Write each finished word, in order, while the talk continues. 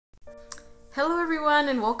Hello everyone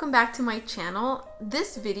and welcome back to my channel.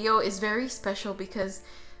 This video is very special because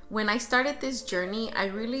when I started this journey, I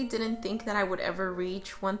really didn't think that I would ever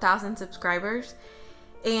reach 1,000 subscribers.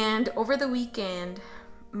 And over the weekend,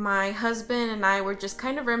 my husband and I were just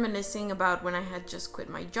kind of reminiscing about when I had just quit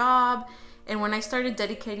my job and when I started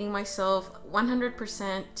dedicating myself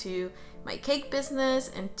 100% to my cake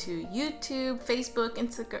business and to YouTube, Facebook,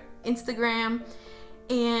 Instagram.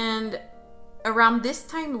 And around this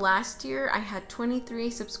time last year, I had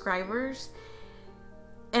 23 subscribers,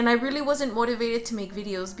 and I really wasn't motivated to make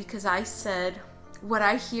videos because I said what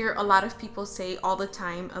I hear a lot of people say all the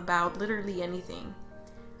time about literally anything.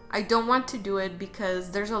 I don't want to do it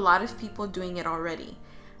because there's a lot of people doing it already.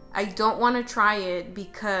 I don't want to try it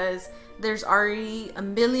because there's already a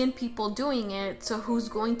million people doing it, so who's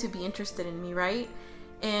going to be interested in me, right?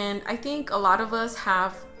 And I think a lot of us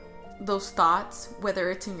have those thoughts, whether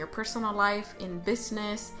it's in your personal life, in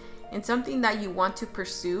business, in something that you want to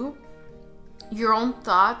pursue. Your own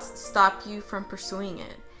thoughts stop you from pursuing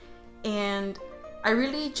it. And I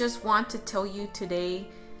really just want to tell you today,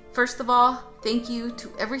 first of all, thank you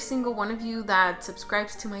to every single one of you that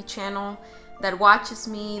subscribes to my channel, that watches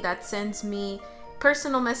me, that sends me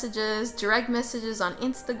personal messages, direct messages on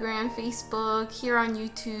Instagram, Facebook, here on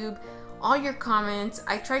YouTube, all your comments.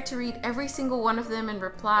 I try to read every single one of them and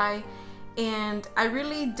reply. And I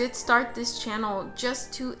really did start this channel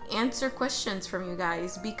just to answer questions from you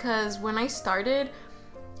guys, because when I started,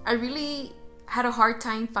 I really had a hard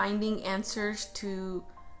time finding answers to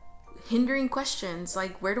hindering questions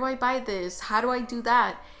like, where do I buy this? How do I do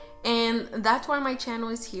that? And that's why my channel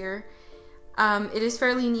is here. It is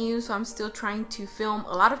fairly new, so I'm still trying to film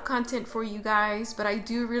a lot of content for you guys, but I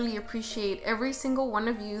do really appreciate every single one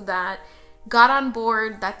of you that got on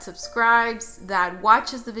board, that subscribes, that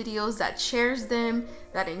watches the videos, that shares them,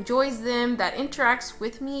 that enjoys them, that interacts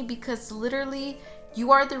with me, because literally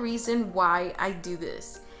you are the reason why I do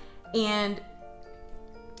this. And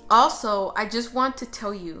also, I just want to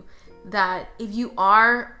tell you that if you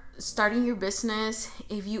are starting your business,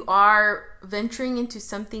 if you are venturing into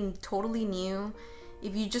something totally new,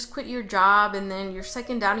 if you just quit your job and then you're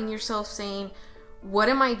second doubting yourself saying, what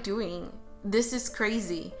am I doing? This is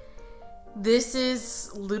crazy. This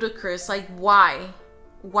is ludicrous. Like, why?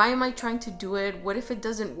 Why am I trying to do it? What if it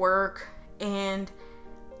doesn't work? And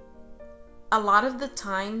a lot of the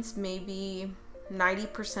times, maybe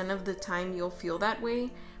 90% of the time, you'll feel that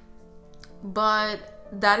way. But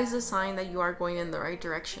that is a sign that you are going in the right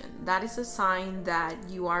direction. That is a sign that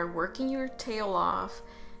you are working your tail off,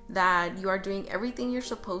 that you are doing everything you're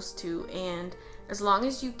supposed to. And as long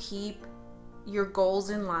as you keep your goals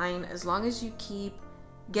in line, as long as you keep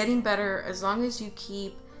getting better, as long as you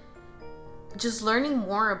keep just learning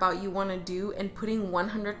more about what you want to do and putting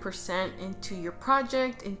 100% into your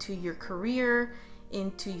project, into your career,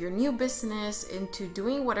 into your new business, into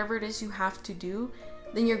doing whatever it is you have to do,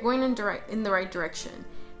 then you're going in the right direction.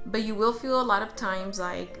 But you will feel a lot of times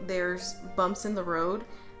like there's bumps in the road.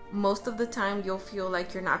 Most of the time you'll feel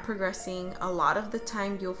like you're not progressing. A lot of the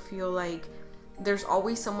time you'll feel like there's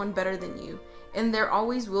always someone better than you. And there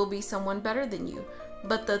always will be someone better than you.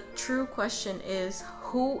 But the true question is,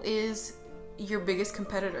 who is your biggest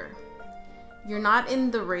competitor? You're not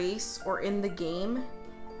in the race or in the game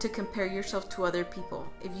to compare yourself to other people.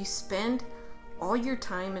 If you spend all your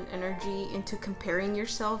time and energy into comparing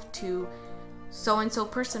yourself to so-and-so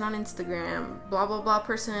person on Instagram, blah blah blah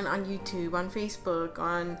person on YouTube, on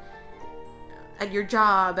Facebook, at your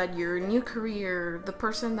job, at your new career, the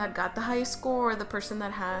person that got the highest score, the person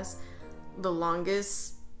that has the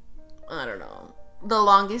longest, I don't know, the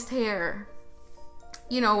longest hair.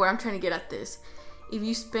 You know where I'm trying to get at this. If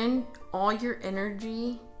you spend all your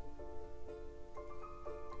energy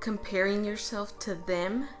comparing yourself to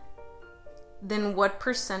them, then what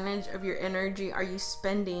percentage of your energy are you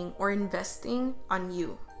spending or investing on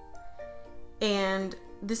you? And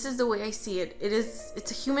this is the way I see it.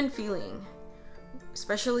 It's a human feeling,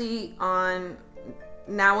 especially on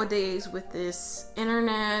nowadays with this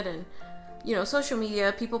internet and, you know, social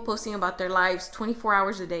media, people posting about their lives 24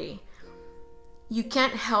 hours a day. You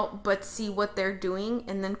can't help but see what they're doing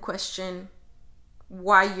and then question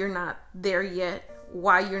why you're not there yet,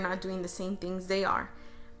 why you're not doing the same things they are.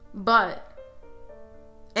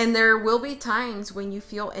 And there will be times when you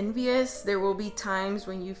feel envious, there will be times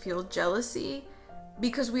when you feel jealousy,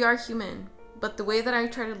 because we are human. But the way that I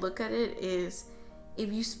try to look at it is,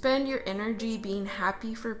 if you spend your energy being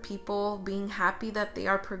happy for people, being happy that they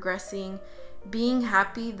are progressing, being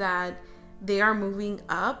happy that they are moving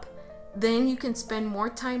up, then you can spend more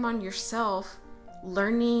time on yourself,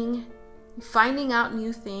 learning, finding out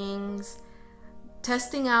new things,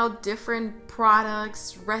 testing out different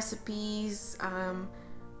products, recipes,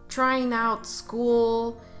 trying out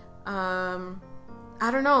school, I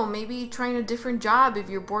don't know, maybe trying a different job if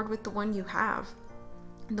you're bored with the one you have.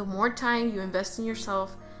 The more time you invest in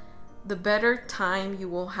yourself, the better time you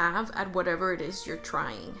will have at whatever it is you're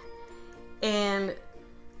trying. And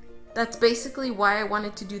that's basically why I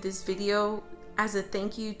wanted to do this video, as a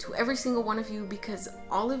thank you to every single one of you, because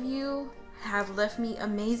all of you have left me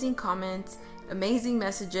amazing comments, amazing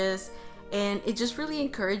messages, and it just really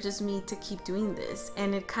encourages me to keep doing this.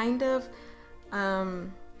 And it kind of,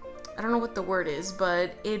 I don't know what the word is,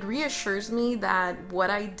 but it reassures me that what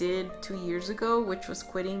I did 2 years ago, which was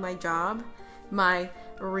quitting my job, my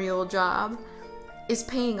real job, is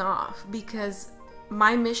paying off. Because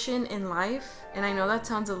my mission in life, and I know that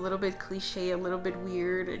sounds a little bit cliche, a little bit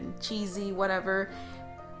weird and cheesy, whatever,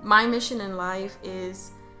 my mission in life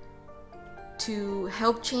is to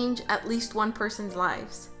help change at least one person's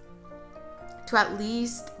lives, to at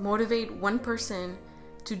least motivate one person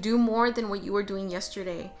to do more than what you were doing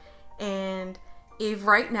yesterday. And if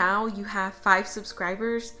right now you have 5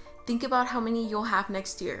 subscribers, think about how many you'll have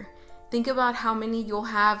next year. Think about how many you'll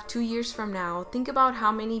have 2 years from now. Think about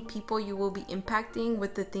how many people you will be impacting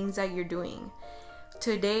with the things that you're doing.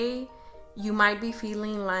 Today, you might be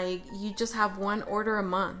feeling like you just have 1 order a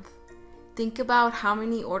month. Think about how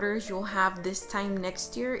many orders you'll have this time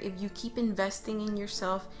next year if you keep investing in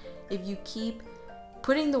yourself, if you keep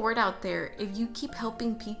putting the word out there, if you keep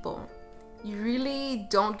helping people. You really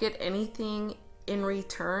don't get anything in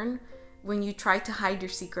return when you try to hide your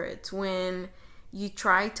secrets, when you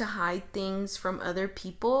try to hide things from other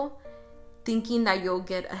people, thinking that you'll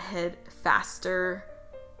get ahead faster,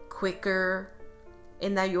 quicker,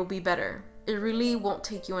 and that you'll be better. It really won't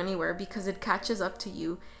take you anywhere because it catches up to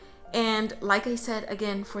you. And like I said,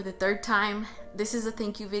 again, for the 3rd time, this is a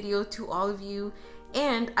thank you video to all of you.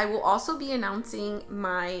 And I will also be announcing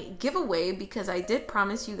my giveaway, because I did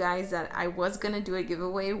promise you guys that I was gonna do a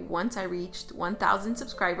giveaway once I reached 1,000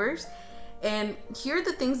 subscribers. And here are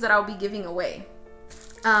the things that I'll be giving away.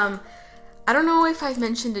 I don't know if I've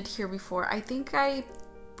mentioned it here before. I think I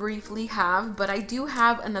briefly have, but I do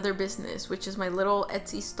have another business, which is my little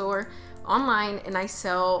Etsy store online, and I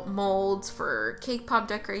sell molds for cake pop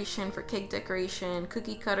decoration, for cake decoration,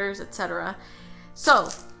 cookie cutters, etc. So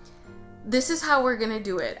this is how we're gonna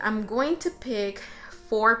do it. I'm going to pick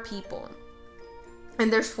 4 people,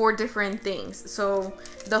 and there's 4 different things. So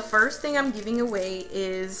the first thing I'm giving away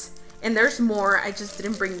is, and there's more, I just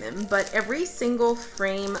didn't bring them, but every single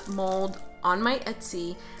frame mold on my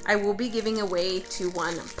Etsy, I will be giving away to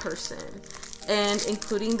 1 person, and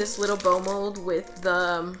including this little bow mold with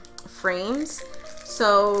the frames.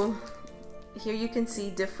 So here you can see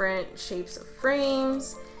different shapes of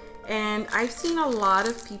frames. And I've seen a lot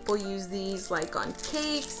of people use these like on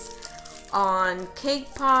cakes, on cake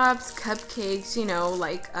pops, cupcakes, you know,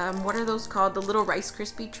 like what are those called? The little Rice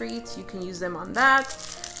Krispie treats. You can use them on that.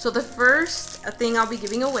 So the first thing I'll be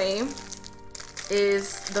giving away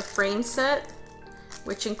is the frame set,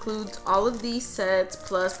 which includes all of these sets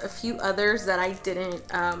plus a few others that I didn't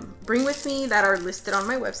bring with me that are listed on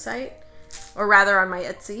my website, or rather on my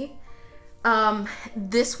Etsy.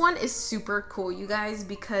 This one is super cool, you guys,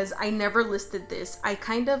 because I never listed this. I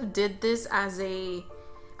kind of did this as a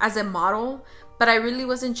model, but I really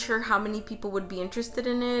wasn't sure how many people would be interested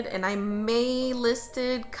in it, and I may list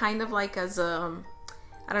it kind of like as a,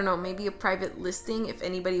 I don't know, maybe a private listing if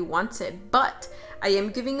anybody wants it. But I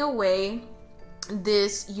am giving away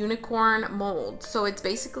this unicorn mold. So it's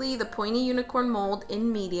basically the pointy unicorn mold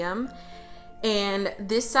in medium. And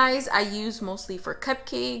this size I use mostly for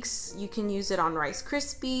cupcakes. You can use it on Rice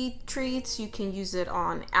Krispie treats. You can use it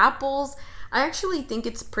on apples. I actually think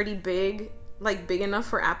it's pretty big, like big enough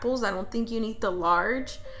for apples. I don't think you need the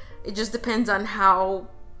large. It just depends on how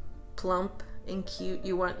plump and cute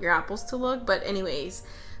you want your apples to look. But anyways,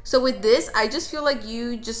 so with this, I just feel like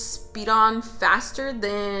you just speed on faster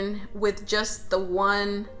than with just the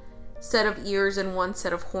 1 set of ears and 1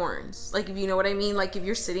 set of horns. Like, if you know what I mean, like if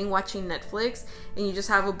you're sitting watching Netflix and you just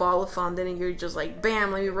have a ball of fondant and you're just like,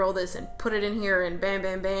 bam, let me roll this and put it in here and bam,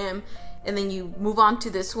 bam, bam, and then you move on to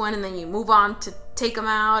this one and then you move on to take them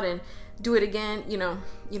out and do it again, you know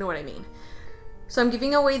what I mean. So I'm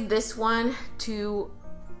giving away this one to,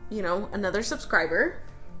 you know, another subscriber.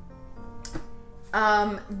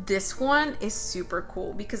 This one is super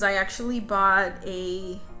cool because I actually bought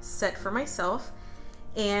a set for myself.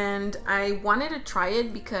 And I wanted to try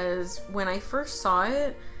it because when I first saw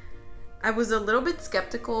it, I was a little bit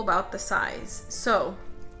skeptical about the size. So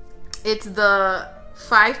it's the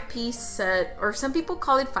 5-piece set, or some people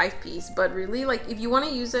call it 5-piece, but really, like, if you want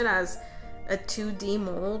to use it as a 2D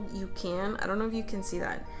mold, you can. I don't know if you can see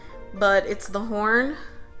that, but it's the horn,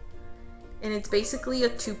 and it's basically a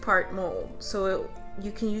 2-part mold. So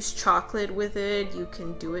you can use chocolate with it, you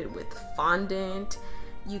can do it with fondant,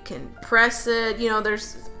 you can press it, you know,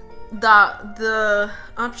 there's the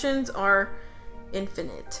options are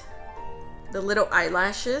infinite. The little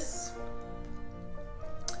eyelashes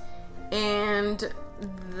and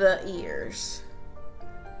the ears,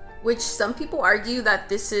 which some people argue that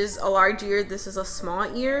this is a large ear, this is a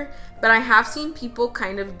small ear, but I have seen people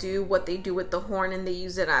kind of do what they do with the horn and they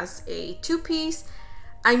use it as a 2-piece.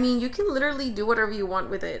 I mean, you can literally do whatever you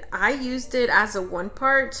want with it. I used it as a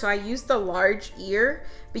 1-part, so I used the large ear,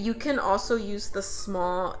 but you can also use the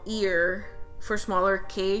small ear for smaller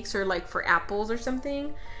cakes or like for apples or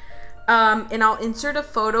something. And I'll insert a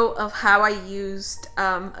photo of how I used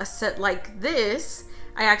a set like this.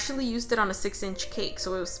 I actually used it on a 6-inch cake,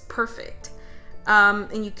 so it was perfect.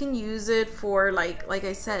 And you can use it for like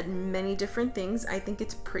I said, many different things. I think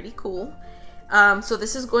it's pretty cool. So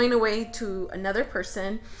this is going away to another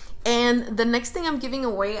person, and the next thing I'm giving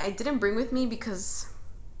away I didn't bring with me because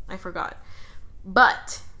I forgot,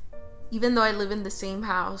 but even though I live in the same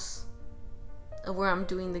house of where I'm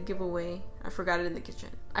doing the giveaway, I forgot it in the kitchen.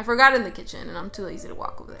 I forgot it in the kitchen and I'm too lazy to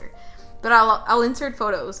walk over there, but I'll insert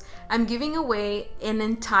photos. I'm giving away an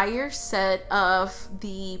entire set of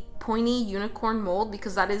the pointy unicorn mold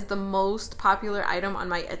because that is the most popular item on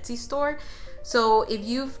my Etsy store. So if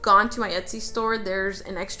you've gone to my Etsy store, there's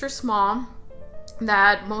an extra small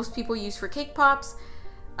that most people use for cake pops,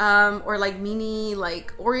 or like mini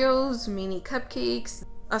like Oreos, mini cupcakes.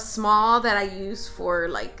 A small that I use for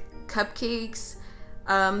like cupcakes.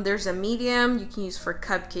 There's a medium you can use for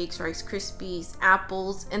cupcakes, Rice Krispies,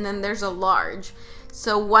 apples, and then there's a large.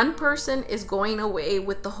 So one person is going away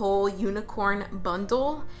with the whole unicorn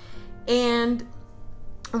bundle, and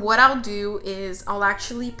what I'll do is I'll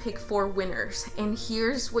actually pick 4 winners, and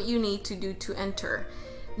here's what you need to do to enter.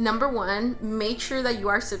 Number 1, make sure that you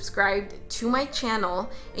are subscribed to my channel,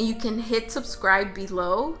 and you can hit subscribe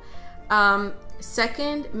below.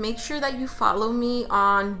 Second, make sure that you follow me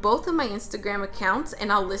on both of my Instagram accounts, and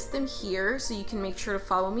I'll list them here so you can make sure to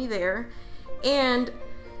follow me there. And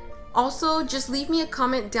also, just leave me a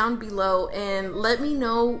comment down below and let me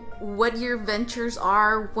know what your ventures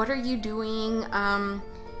are. What are you doing?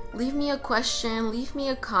 Leave me a question, leave me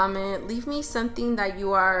a comment, leave me something that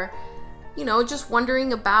you are, you know, just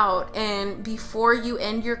wondering about. And before you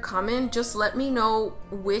end your comment, just let me know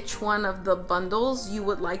which one of the bundles you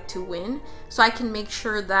would like to win, so I can make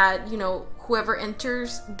sure that, you know, whoever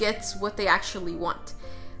enters gets what they actually want.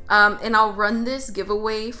 And I'll run this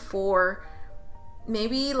giveaway for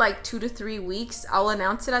maybe like 2 to 3 weeks. I'll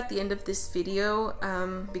announce it at the end of this video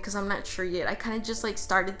because I'm not sure yet. I kind of just like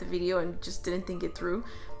started the video and just didn't think it through.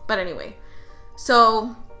 But anyway,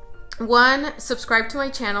 so 1, subscribe to my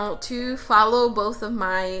channel. 2, follow both of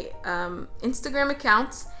my Instagram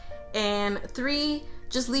accounts. And 3,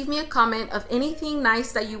 just leave me a comment of anything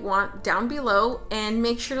nice that you want down below, and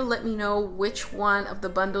make sure to let me know which one of the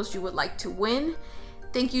bundles you would like to win.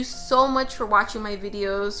 Thank you so much for watching my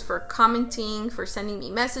videos, for commenting, for sending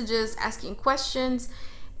me messages, asking questions.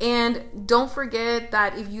 And don't forget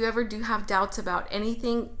that if you ever do have doubts about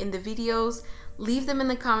anything in the videos, leave them in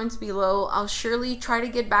the comments below. I'll surely try to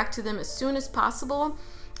get back to them as soon as possible.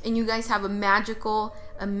 And you guys have a magical,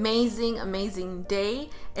 amazing, amazing day,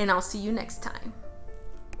 and I'll see you next time.